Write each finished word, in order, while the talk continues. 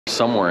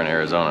somewhere in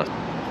Arizona.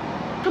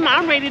 Come on,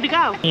 I'm ready to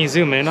go. Can you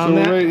zoom in on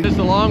that? Just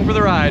along for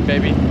the ride,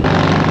 baby. A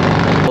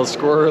little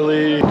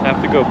squirrely.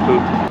 Have to go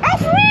poop. Oh,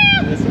 for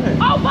real? That's it.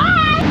 Oh,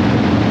 bye.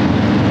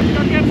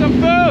 Go get some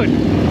food.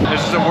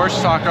 This is the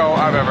worst taco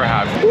I've ever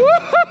had.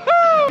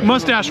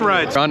 Mustache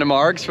rides. On to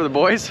Margs for the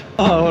boys.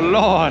 Oh,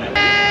 Lord.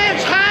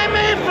 It's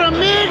Jaime from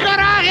mi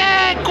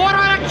garage. Corre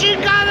la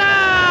chingada.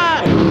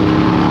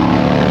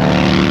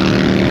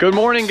 Good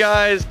morning,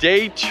 guys.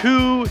 Day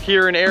 2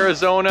 here in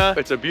Arizona.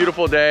 It's a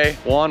beautiful day.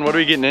 Juan, what are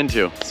we getting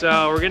into?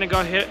 So we're gonna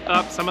go hit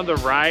up some of the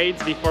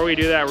rides. Before we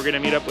do that, we're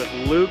gonna meet up with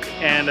Luke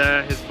and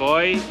his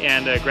boy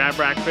and grab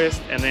breakfast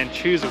and then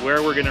choose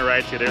where we're gonna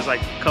ride to. There's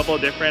like a couple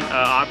of different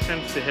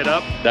options to hit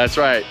up. That's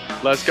right.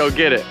 Let's go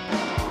get it.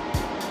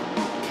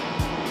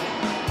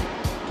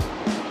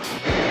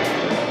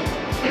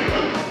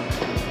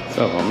 What's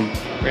up, homie?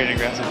 Ready to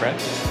grab some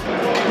breakfast?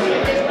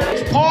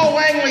 It's Paul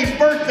Langley's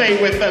birthday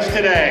with us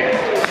today.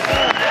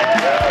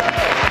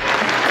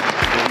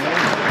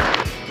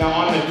 Now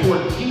on the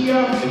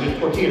tortilla, is it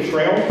tortilla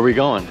trail? Where are we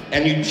going?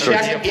 And you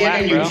check in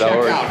and you check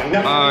out. And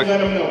nothing let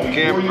them know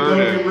Camp before you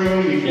go to your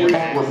room,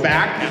 before we're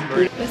back.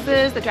 This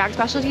is the Drag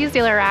Specialties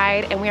dealer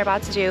ride, and we're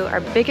about to do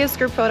our biggest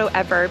group photo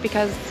ever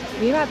because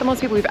we've had the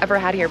most people we've ever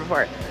had here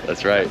before.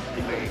 That's right.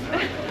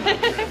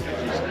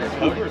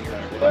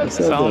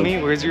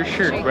 Salami, where's your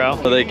shirt, bro?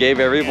 So they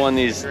gave everyone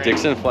these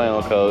Dixon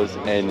flannel coats,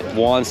 and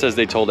Juan says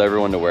they told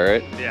everyone to wear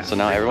it. Yeah. So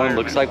now everyone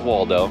looks like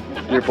Waldo.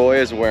 Your boy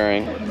is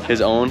wearing his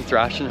own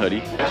Thrashin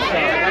hoodie.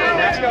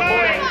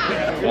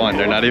 Juan,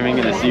 they're not even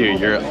gonna see you.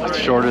 You're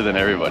shorter than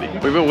everybody.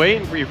 We've been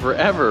waiting for you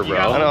forever, bro.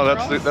 I know,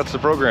 that's the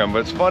program, but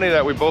it's funny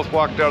that we both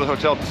walked out of the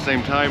hotel at the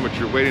same time, but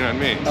you're waiting on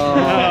me. Oh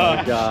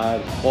my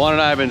God. Juan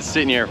and I have been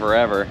sitting here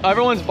forever.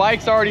 Everyone's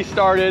bike's already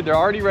started. They're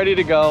already ready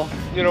to go.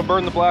 You know,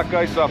 burn the black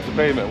ice off the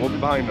pavement. We'll be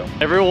behind them.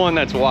 Everyone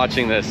that's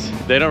watching this,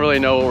 they don't really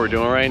know what we're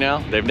doing right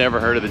now. They've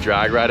never heard of the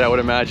drag ride, I would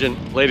imagine.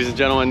 Ladies and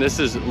gentlemen, this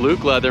is Luke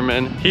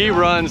Leatherman. He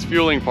runs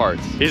Feuling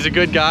Parts. He's a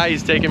good guy.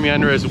 He's taken me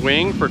under his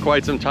wing for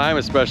quite some time,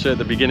 especially at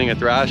the beginning of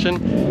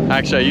Thrashin.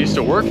 Actually, I used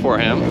to work for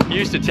him. He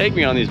used to take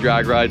me on these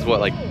drag rides, what,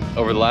 like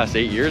over the last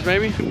 8 years,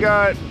 maybe? We've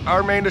got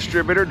our main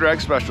distributor,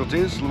 Drag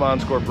Specialties,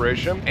 LeMans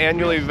Corporation.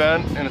 Annual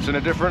event, and it's in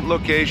a different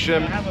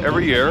location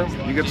every year.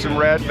 You get some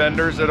rad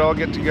vendors that all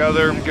get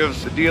together. It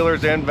gives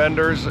dealers and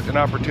vendors an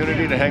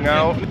opportunity to hang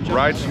out,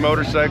 ride some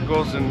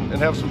motorcycles, and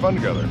have some fun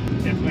together.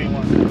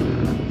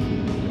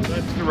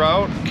 That's the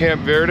route,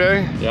 Camp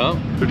Verde. Yeah.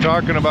 They're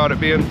talking about it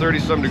being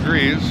 30-some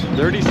degrees.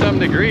 30-some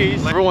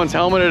degrees. Everyone's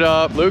helmeted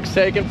up. Luke's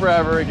taking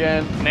forever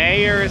again.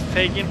 Nair is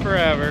taking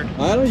forever.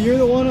 I don't, you're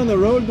the one on the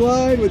road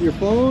glide with your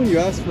phone. You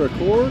asked for a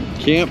cord.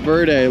 Camp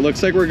Verde.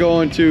 Looks like we're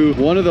going to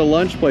one of the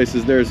lunch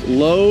places. There's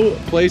Low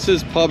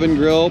Places Pub and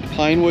Grill,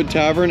 Pinewood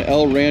Tavern,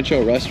 El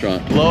Rancho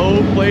Restaurant.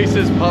 Low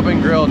Places Pub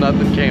and Grill.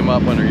 Nothing came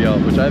up under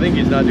Yelp, which I think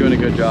he's not doing a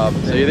good job.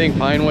 So you think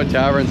Pinewood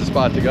Tavern's the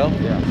spot to go?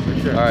 Yeah, for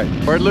sure. All right,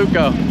 where'd Luke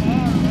go?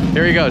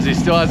 Here he goes. He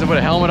still hasn't put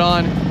a helmet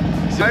on.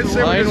 I'd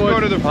say we just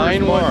go to the first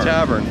Pinewood bar.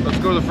 Tavern. Let's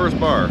go to the first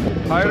bar.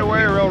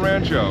 Hideaway or El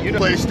Rancho? The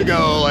place to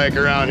go like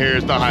around here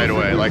is the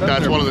Hideaway. Like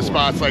that's one of the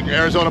spots, like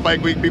Arizona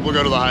Bike Week, people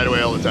go to the Hideaway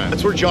all the time.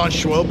 That's where John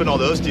Schwope and all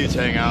those dudes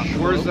hang out.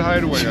 Where's the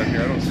Hideaway on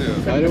here? I don't see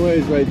it. Hideaway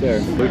is right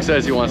there. Luke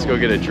says he wants to go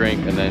get a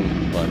drink and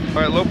then lunch.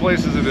 All right, Low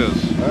Places it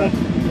is. All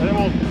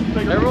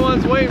right.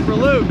 Everyone's waiting for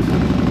Luke.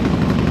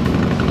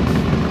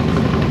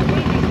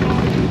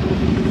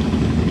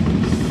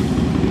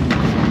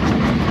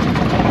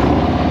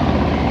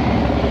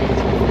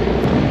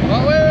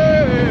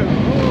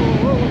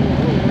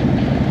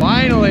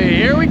 Finally,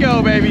 here we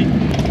go, baby.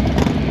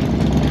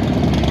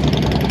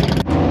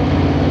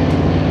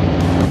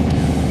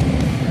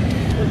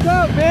 What's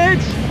up,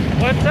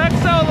 bitch? What took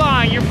so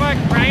long? You're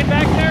fucking crying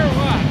back there or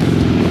what?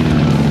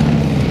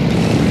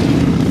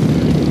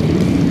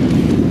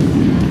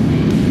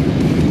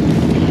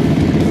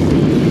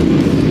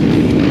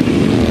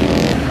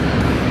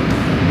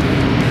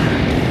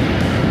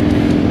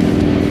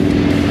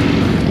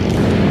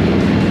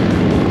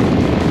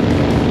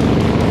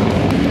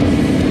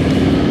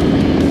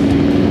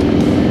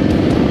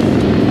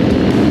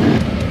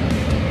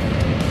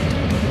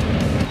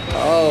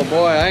 Oh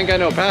boy, I ain't got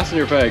no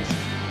passenger pegs.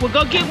 Well,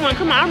 go get one.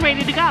 Come on, I'm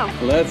ready to go.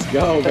 Let's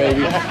go,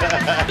 baby.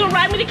 Gonna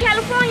ride me to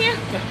California?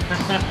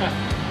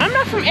 I'm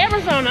not from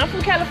Arizona. I'm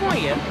from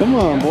California. Come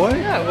on, boy.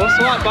 Yeah, we'll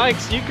swap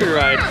bikes. You could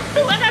ride.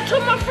 Ooh, I got 2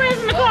 more friends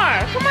in the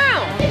car. Come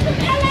on. This is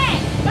LA.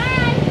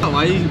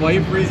 Bye. Why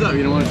you freeze up?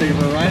 You don't want to take it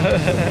for a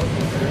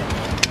ride?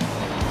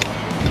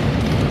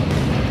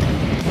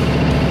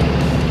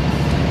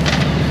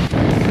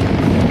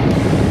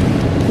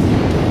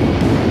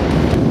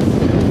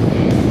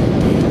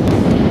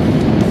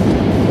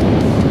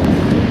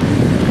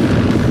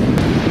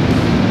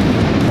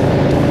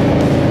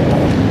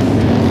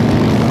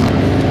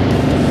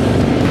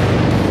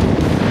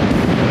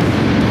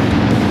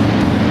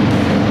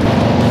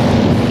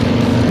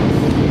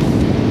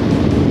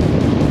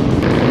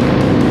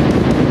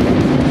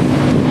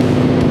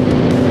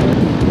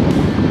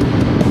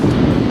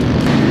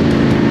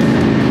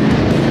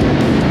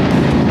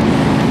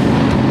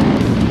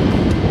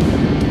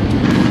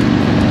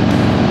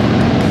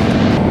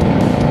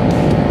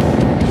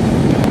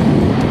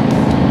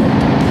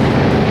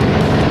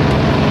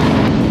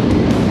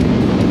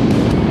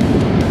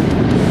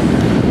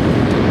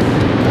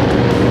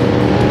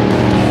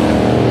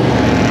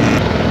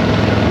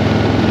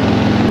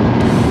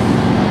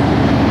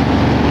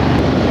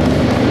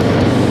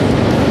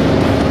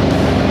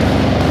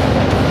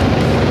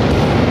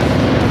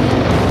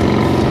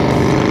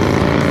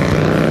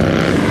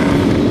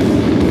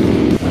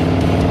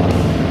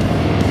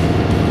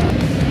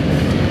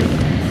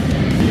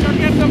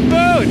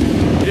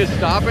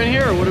 stopping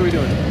here, or what are we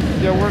doing?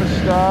 Yeah, we're gonna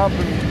stop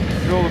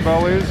and fill the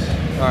bellies.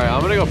 All right, I'm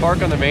gonna go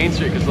park on the main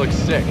street because it looks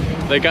sick.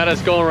 They got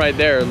us going right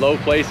there. Low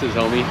places,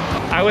 homie.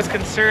 I was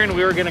concerned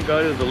we were gonna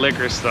go to the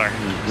liquor store.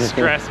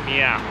 Stress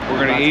me out.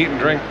 We're gonna eat and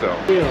drink though.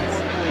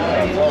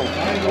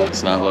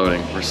 It's not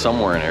loading. We're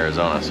somewhere in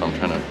Arizona, so I'm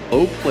trying to...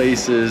 Low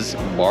Places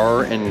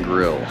Bar and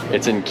Grill.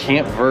 It's in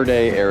Camp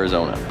Verde,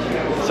 Arizona.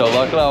 So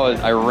luckily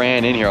I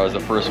ran in here. I was the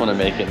first one to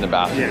make it in the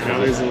bathroom. Yeah,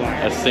 there's a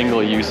line. A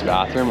single-use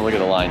bathroom. Look at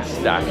the line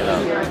stacking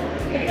up.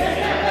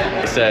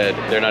 They said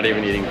they're not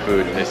even eating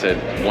food. They said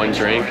one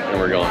drink and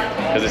we're going.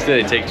 Because they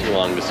said they take too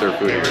long to serve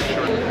food here.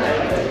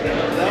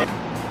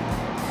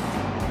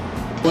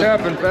 It's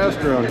happened fast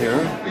around here,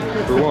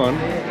 for one.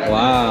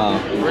 Wow.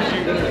 I mean,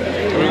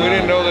 we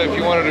didn't know that if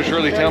you wanted a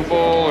Shirley Temple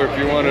or if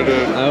you wanted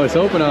a... I was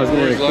hoping I was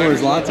going to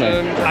Coors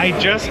Latte. I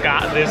just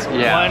got this 1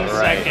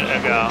 second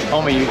ago.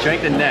 Homie, you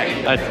drank the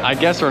neck. I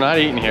guess we're not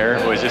eating here.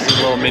 It was just a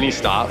little mini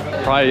stop.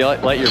 Probably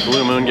let your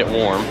Blue Moon get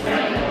warm.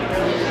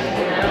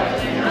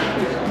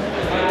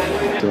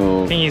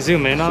 So, Can you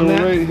zoom in on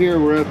that? right here,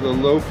 we're at the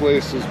Low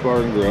Places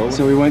Bar and Grill.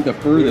 so we went the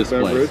furthest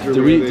Beverage, place. or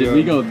Did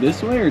we go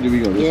this way or did we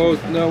go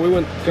this way? No, we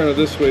went kind of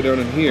this way down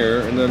in here,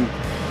 and then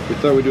we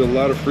thought we'd do a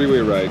lot of freeway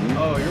riding.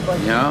 Oh, you're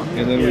bugging. Yeah.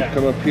 And then we'd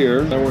come up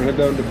here. Then we're head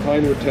down to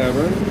Pinewood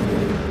Tavern.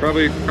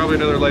 Probably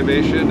another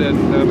libation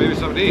and maybe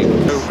something to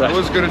eat. I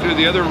was going to do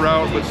the other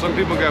route, but some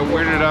people got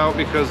weirded out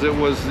because it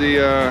was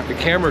the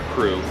camera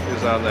crew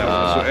is on that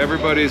one. So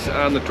everybody's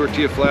on the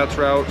Tortilla Flats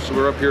route. So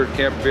we're up here at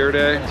Camp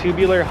Verde.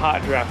 Tubular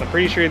hot draft. I'm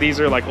pretty sure these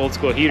are like old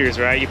school heaters,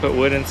 right? You put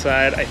wood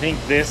inside. I think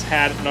this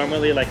had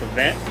normally like a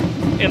vent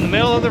in the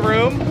middle of the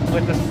room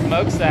with the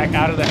smokestack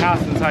out of the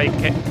house. That's how you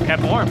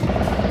kept warm.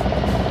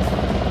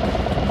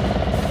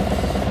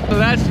 So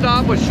that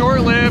stop was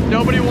short-lived.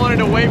 Nobody wanted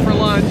to wait for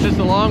lunch, just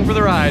along for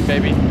the ride,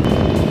 baby.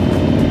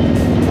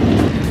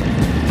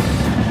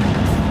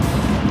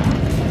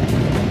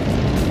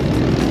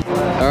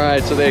 All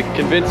right, so they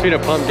convinced me to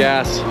pump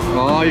gas.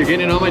 Oh, you're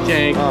getting it on my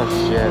tank. Oh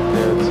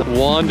shit, dude.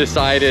 Juan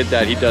decided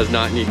that he does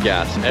not need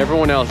gas.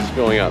 Everyone else is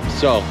filling up.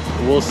 So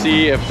we'll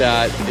see if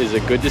that is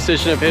a good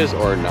decision of his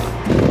or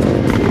not.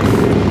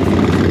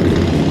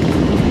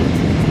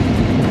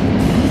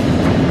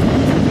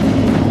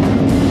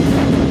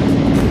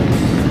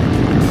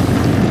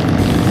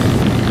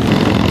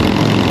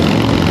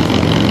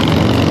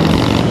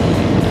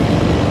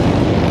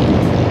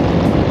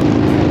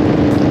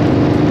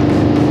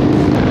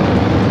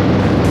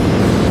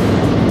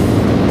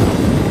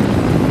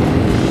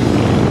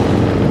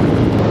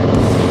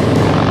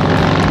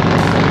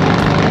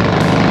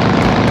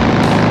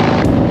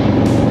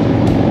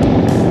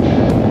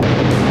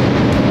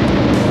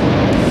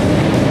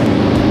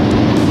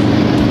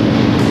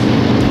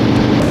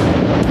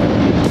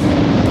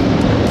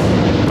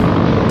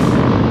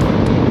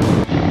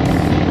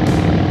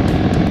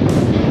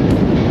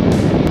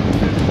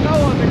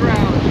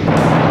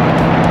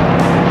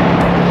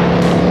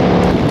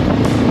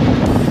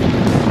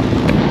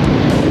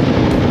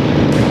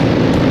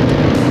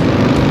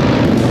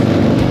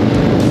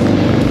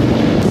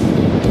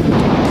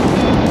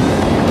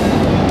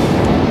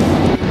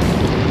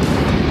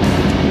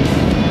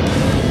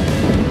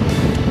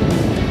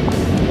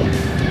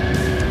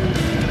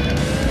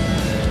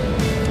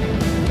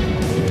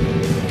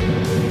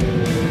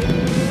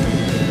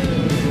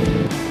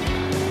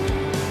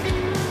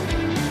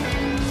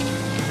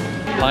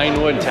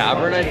 Pinewood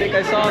Tavern, I think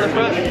I saw on the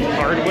front.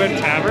 Hardwood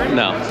Tavern?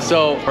 No.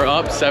 So we're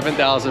up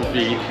 7,000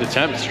 feet. The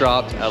temps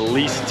dropped at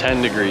least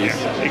 10 degrees.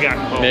 Yeah, it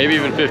got cold. Maybe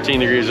even 15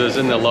 degrees. It was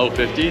in the low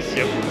 50s.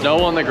 Yep.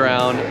 Snow on the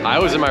ground. I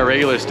was in my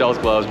regular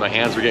stealth gloves. My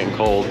hands were getting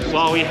cold.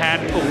 Well, we had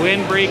a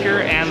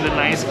windbreaker and the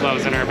nice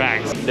gloves in our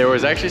bags. There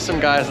was actually some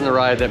guys on the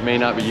ride that may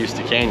not be used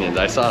to canyons.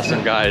 I saw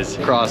some guys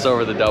cross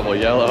over the double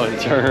yellow in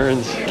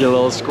turns, get a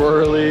little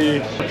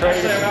squirrely. I'm trying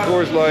to get some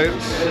Coors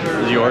Lights.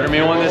 Did you order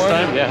me one this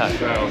time? Yeah.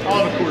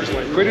 All the Coors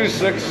Lights. We do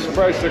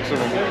probably six of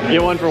them.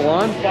 Get one for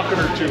one? Bucket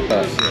or two.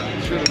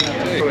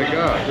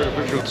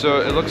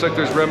 So it looks like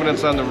there's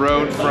remnants on the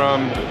road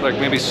from like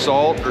maybe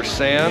salt or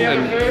sand,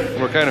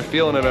 and we're kind of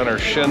feeling it on our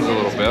shins a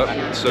little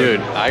bit. So dude,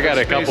 I got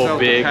a couple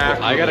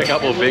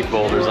big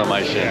boulders on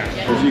my shin.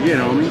 What'd you get,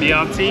 homie?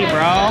 BLT,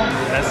 bro.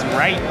 That's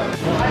right.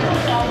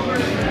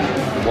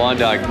 One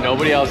dog.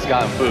 Nobody else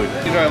got food.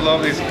 You know, I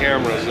love these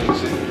cameras. I'm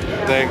just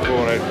thankful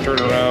when I turn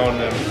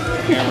around and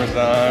the camera's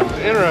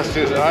on.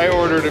 Interesting is I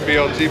ordered a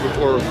BLT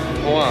before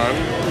Juan,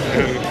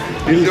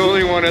 and he's the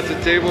only one at the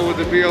table with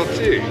the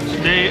BLT.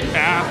 They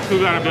asked who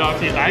got a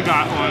BLT. I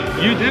got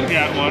one. You did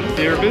get one.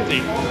 They were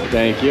busy.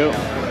 Thank you.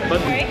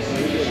 But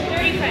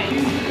 30 francs.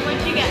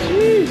 What you get?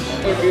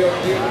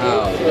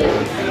 Wow.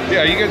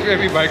 Yeah, you guys gonna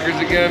be bikers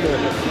again?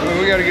 I mean,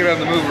 we gotta get on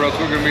the move or else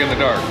we're gonna be in the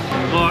dark.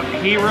 look,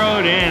 he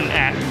rode in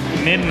at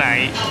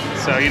midnight,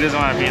 so he doesn't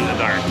want to be in the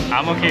dark.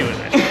 I'm okay with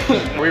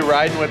it. Are we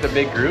riding with a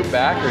big group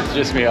back, or is it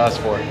just me, us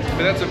four?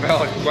 That's a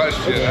valid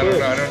question. I don't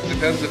know. It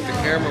depends if the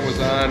camera was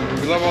on.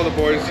 We love all the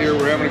boys here.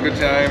 We're having a good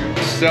time.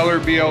 Stellar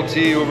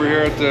BLT over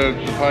here at the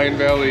Pine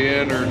Valley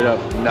Inn. Or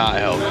Not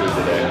healthy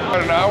today.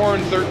 about an hour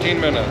and 13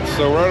 minutes.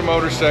 So we're on a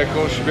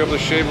motorcycle. Should be able to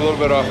shave a little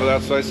bit off of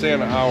that. So I say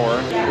an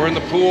hour. We're in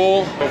the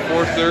pool at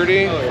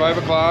 4:30, 5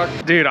 o'clock.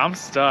 Dude, I'm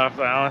stuffed.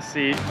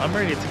 Honestly, I'm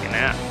ready to take a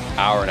nap.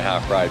 Hour and a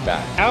half ride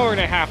back. Hour and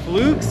a half.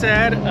 Luke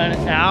said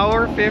an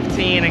hour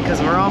 15, and because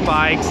we're on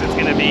bikes, it's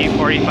gonna be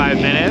 45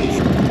 minutes.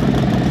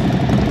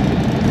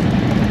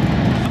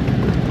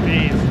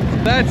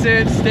 Jeez. That's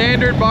it,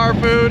 standard bar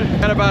food.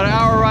 Got about an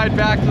hour ride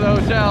back to the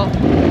hotel.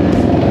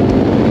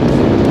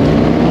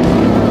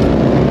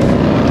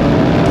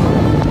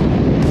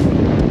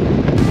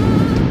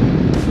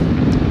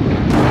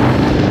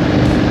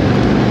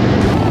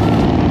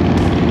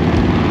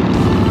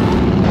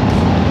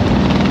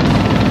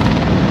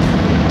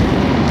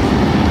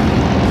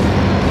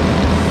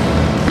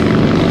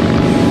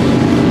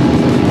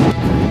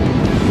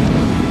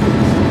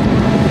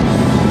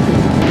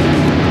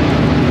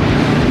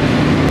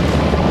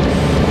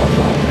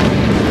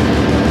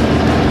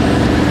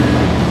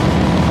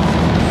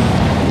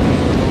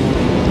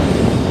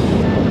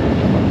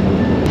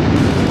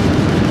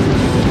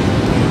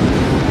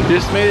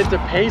 Just made it to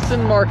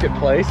Payson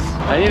Marketplace.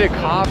 I need a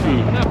coffee.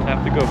 I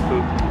have to go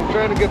poop. I'm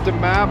trying to get the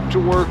map to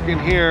work in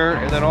here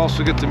and then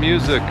also get the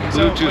music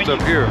Bluetooth up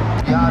here.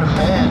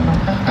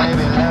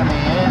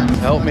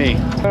 Help me.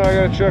 I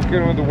gotta check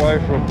in with the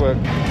wife real quick.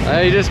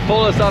 He just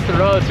pulled us off the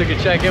road so we could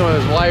check in with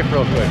his wife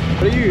real quick.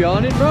 What are you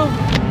yawning, bro?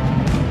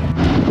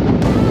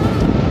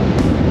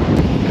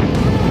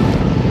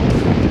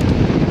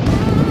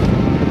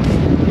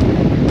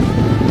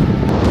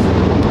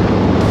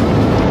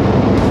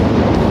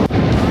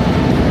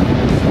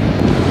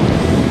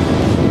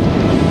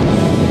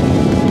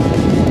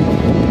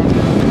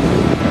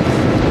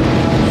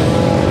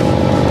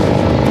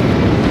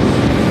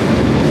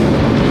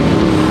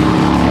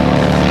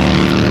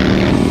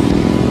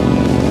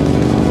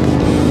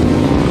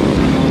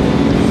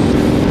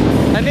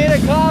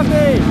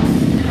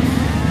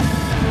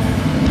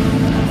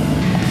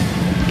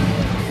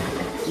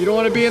 You don't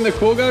want to be in the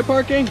cool guy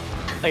parking?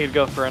 I could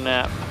go for a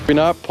nap. We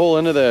not pull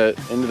into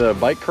the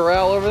bike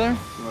corral over there?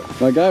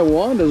 My guy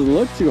Juan doesn't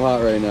look too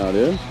hot right now,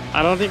 dude.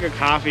 I don't think a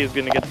coffee is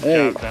gonna get the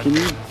Hey, job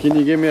done. can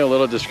you give me a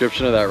little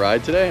description of that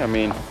ride today? I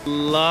mean,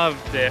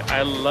 Loved it.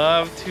 I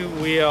love two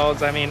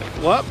wheels. I mean,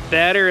 what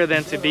better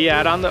than to be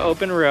out on the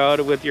open road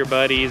with your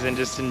buddies and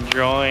just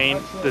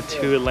enjoying the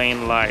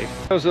two-lane life.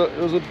 It was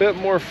a bit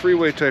more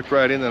freeway type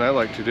riding than I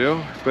like to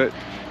do, but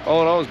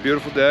all in all, it was a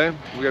beautiful day.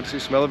 We got to see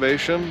some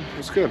elevation. It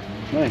was good.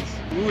 nice.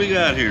 What we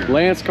got here?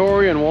 Lance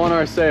Corey and Juan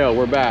Arceo,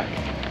 we're back.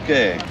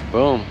 Okay.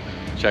 Boom,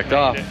 checked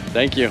off.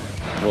 Thank you.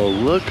 Well,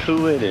 look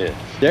who it is.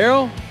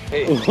 Daryl,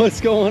 Hey.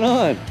 what's going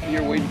on?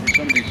 You're waiting for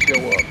somebody to show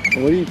up.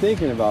 What are you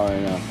thinking about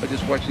right now? I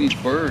just watched these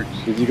birds.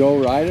 Did you go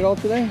ride it all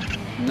today?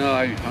 No,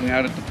 I hung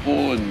out at the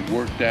pool and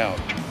worked out.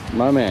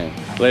 My man.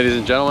 Ladies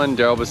and gentlemen,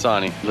 Daryl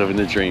Bassani, living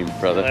the dream,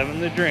 brother. Living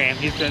the dream.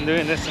 He's been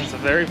doing this since the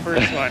very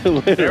first one.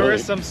 Literally. There were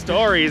some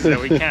stories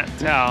that we can't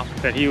tell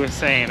that he was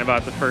saying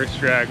about the first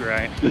drag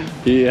ride.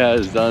 He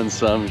has done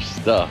some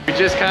stuff. We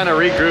just kind of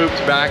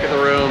regrouped back at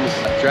the rooms.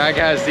 Drag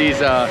has these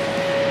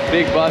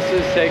big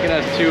buses taking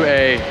us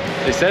to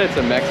they said it's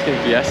a Mexican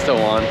Fiesta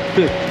one.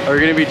 Are we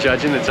gonna be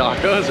judging the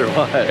tacos or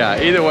what?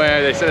 Yeah, either way,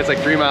 they said it's like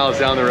 3 miles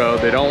down the road.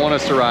 They don't want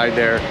us to ride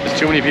there. There's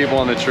too many people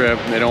on the trip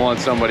and they don't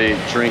want somebody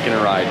drinking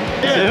and riding.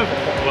 There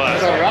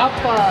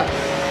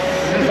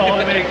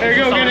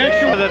you go, get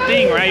extra. The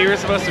thing, right? You were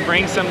supposed to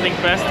bring something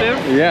festive.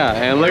 Yeah,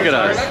 and look at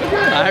us.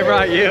 I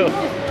brought you.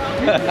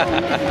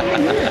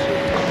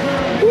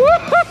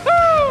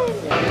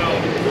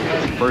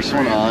 First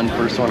one on,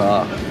 first one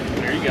off.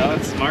 There you go,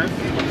 that's smart.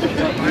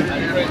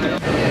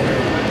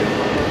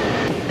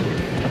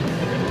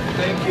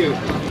 Thank you.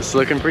 It's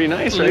looking pretty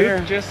nice right here.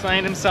 Luke just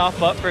signed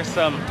himself up for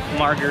some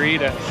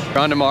margaritas.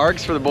 We're on to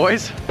Margs for the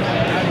boys.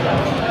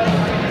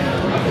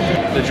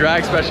 The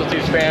Drag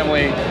Specialties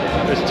family.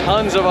 There's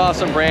tons of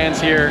awesome brands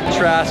here.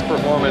 Trask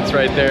Performance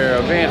right there,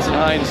 Vance and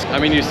Hines. I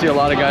mean, you see a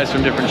lot of guys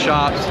from different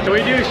shops. Can we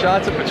do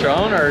shots of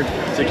Patron or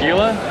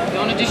Tequila? You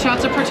want to do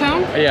shots of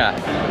Patron? Yeah.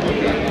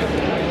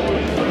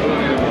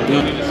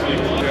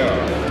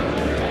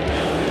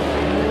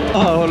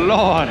 Oh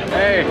Lord.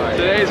 Hey,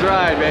 today's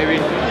ride, baby.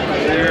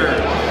 Cheers.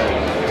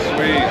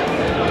 Sweet.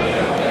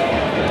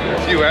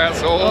 You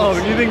assholes. Oh,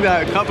 do you think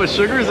that cup of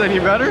sugar is any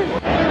better?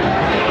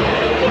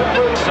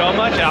 So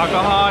much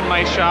alcohol in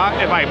my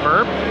shot, if I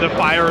burp, the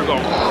fire will go.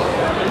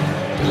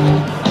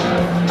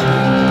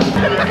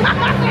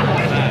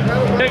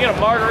 Can I get a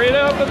margarita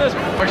up in this?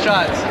 More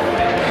shots.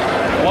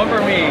 One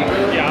for me.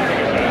 Yeah,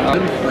 I'll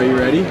take a shot. Are you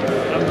ready?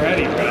 I'm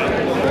ready, bro.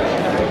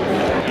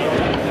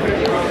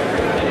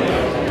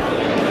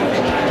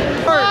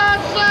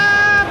 What's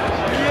up?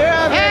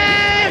 Yeah, man.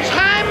 Hey, it's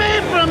Jaime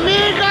from Mi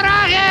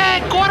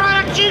Garage. Corre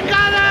la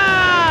chingada.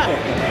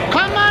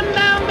 Come on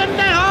down,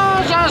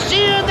 pendejos. I'll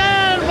see you there.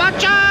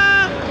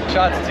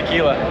 shots of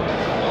tequila.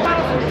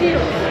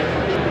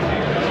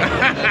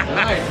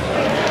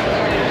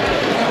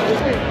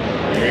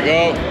 Here you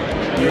go.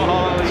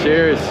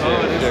 Cheers.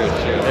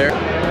 Cheers.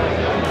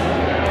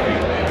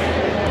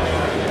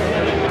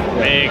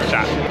 Big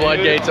shot.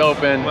 Floodgates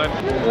open.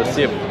 Let's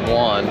see if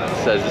Juan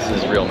says this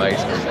is real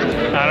Mexican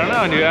food. I don't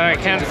know, dude. I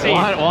can't see.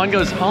 Juan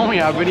goes,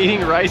 homie, I've been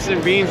eating rice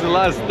and beans the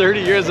last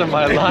 30 years of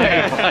my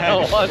life. I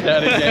don't want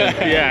that again.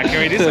 Yeah, can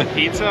we do some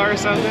pizza or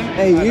something?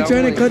 Hey, you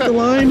trying to cut the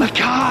line? My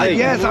God, Hey,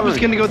 yes, I was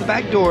gonna go the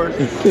back door. I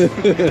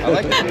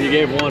like that. You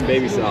gave one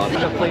baby salad.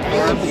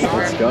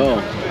 Let's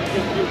go.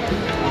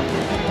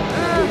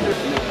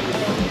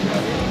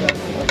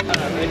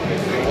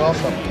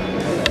 Awesome.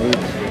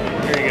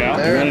 Here you go.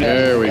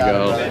 There we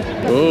go.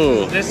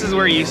 Ooh. This is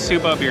where you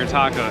soup up your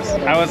tacos.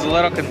 I was a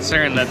little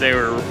concerned that they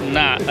were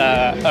not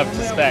up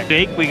to spec.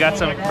 Jake, we got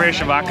some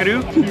fresh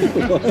avocado.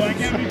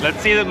 Let's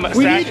see the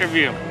mustache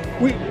review.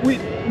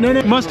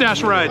 No.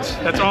 Mustache rides.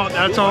 That's all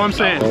I'm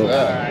saying.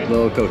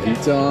 Little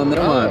cojita on there.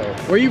 Come on.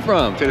 Where are you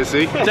from?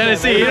 Tennessee.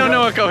 Tennessee. You don't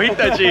know what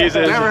cojita cheese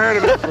is. Never heard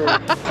of it before.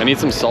 I need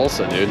some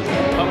salsa, dude.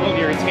 Oh,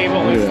 your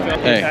table is still...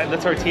 Hey. The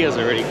tortilla's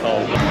already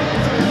cold.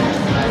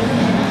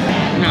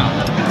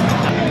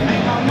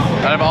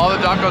 Out of all the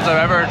tacos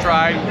I've ever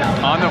tried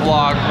on the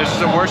vlog, this is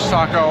the worst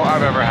taco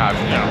I've ever had.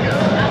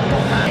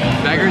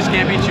 Beggars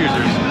can't be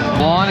choosers.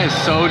 Juan is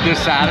so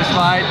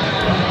dissatisfied.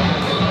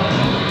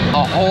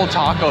 A whole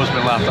taco's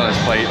been left on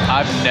his plate.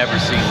 I've never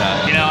seen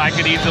that. You know, I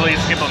could easily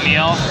skip a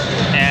meal,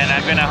 and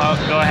I'm gonna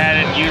go ahead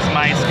and use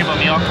my skip a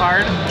meal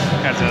card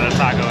because of the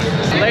taco.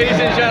 Ladies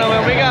and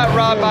gentlemen, we got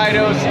Rob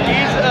Idos.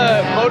 He's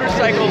a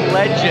motorcycle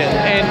legend.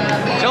 And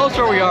tell us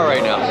where we are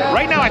right now.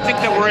 Right now, I think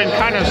that we're in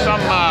kind of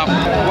some,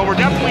 well, we're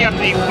definitely at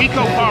the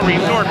Wico Paw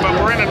Resort, but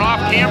we're in an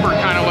off-camber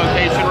kind of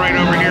location right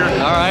over here.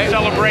 All right.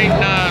 Celebrating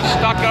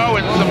stucco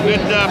and some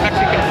good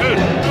Mexican food.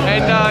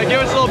 And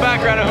give us a little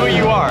background of who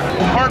you are.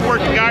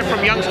 Hard-working guy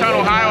from Youngstown,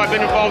 Ohio. I've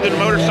been involved in the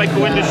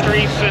motorcycle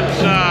industry since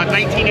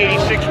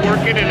 1986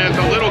 working, and as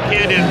a little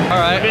kid, and All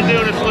right. I've been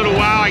doing this a little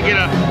while. I get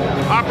an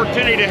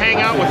opportunity to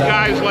hang out with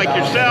guys like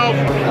yourself,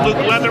 Luke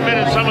Leatherman,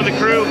 and some of the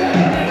crew.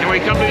 And when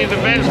we come to these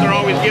events, they're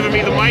always giving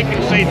me the mic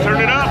and say, turn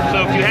it up.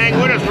 So if you hang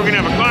with us, we're going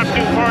to have a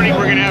costume party,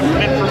 we're going to have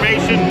some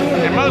information,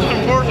 and most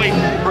importantly,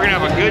 we're going to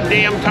have a good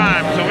damn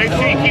time. So make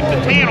sure you keep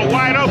the channel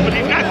wide open.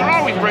 These guys are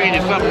always bringing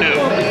you something new.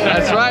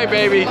 That's right,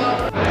 baby.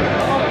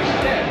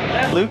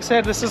 Luke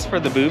said this is for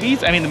the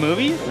boobies? I mean the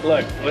movies?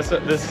 Look, this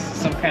is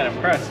some kind of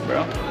press,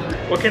 bro.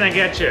 What can I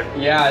get you?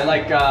 Yeah,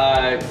 like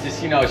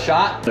just, you know, a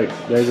shot. Look,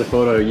 there's a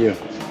photo of you.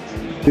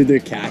 Dude, the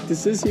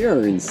cactuses here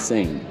are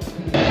insane.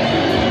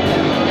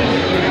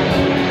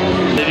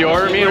 Did you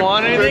order me and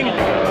want anything?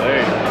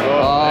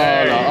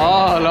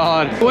 Oh,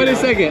 Lord. Wait a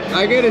second.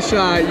 I get a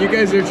shot. You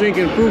guys are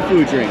drinking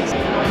foo-foo drinks.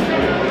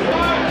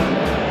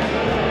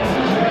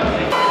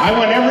 I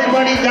want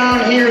everybody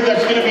down here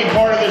that's going to be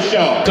part of the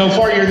show. So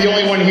far, you're the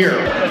only one here.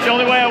 That's the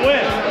only way I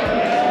win.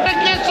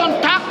 Let's get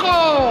some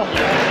taco.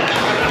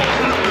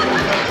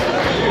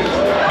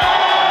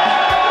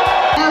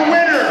 Our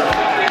winner,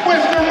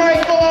 Mr.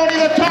 Mike Maloney,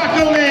 the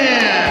Taco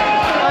Man.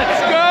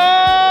 Let's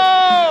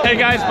go! Hey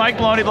guys, Mike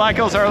Maloney, Black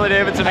Hills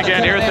Harley-Davidson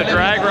again here at the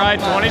Drag Ride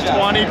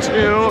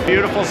 2022.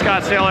 Beautiful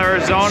Scottsdale,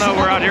 Arizona.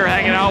 We're out here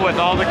hanging out with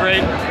all the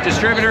great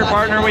distributor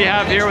partner we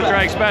have here with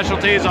Drag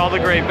Specialties, all the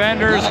great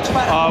vendors.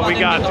 We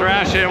got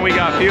Thrashin, we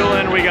got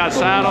Feuling, we got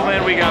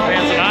Saddleman, we got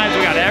Pants and Nines,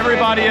 we got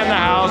everybody in the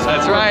house.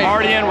 That's right.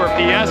 We're partying, we're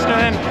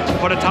fiestaing.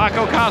 Put a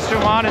taco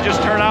costume on and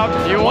just turn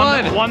out. You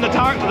won the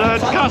costume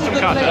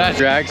contest. That's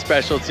Drag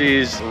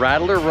Specialties,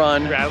 Rattler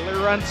Run. Rattler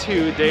Run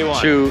 2, day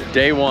one.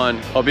 Day one.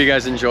 Hope you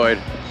guys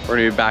enjoyed. We're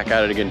gonna be back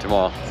at it again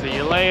tomorrow. See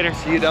you later.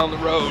 See you down the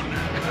road.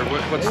 Or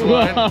what's the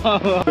line?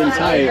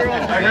 Tight.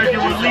 I heard you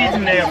were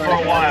leading there for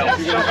a while.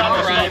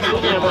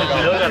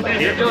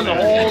 You're doing the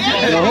whole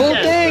thing. The whole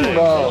thing,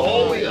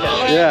 bro.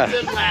 Yeah.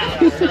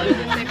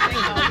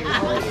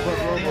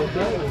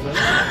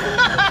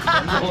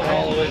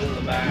 All the way to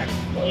the back.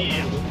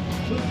 Yeah.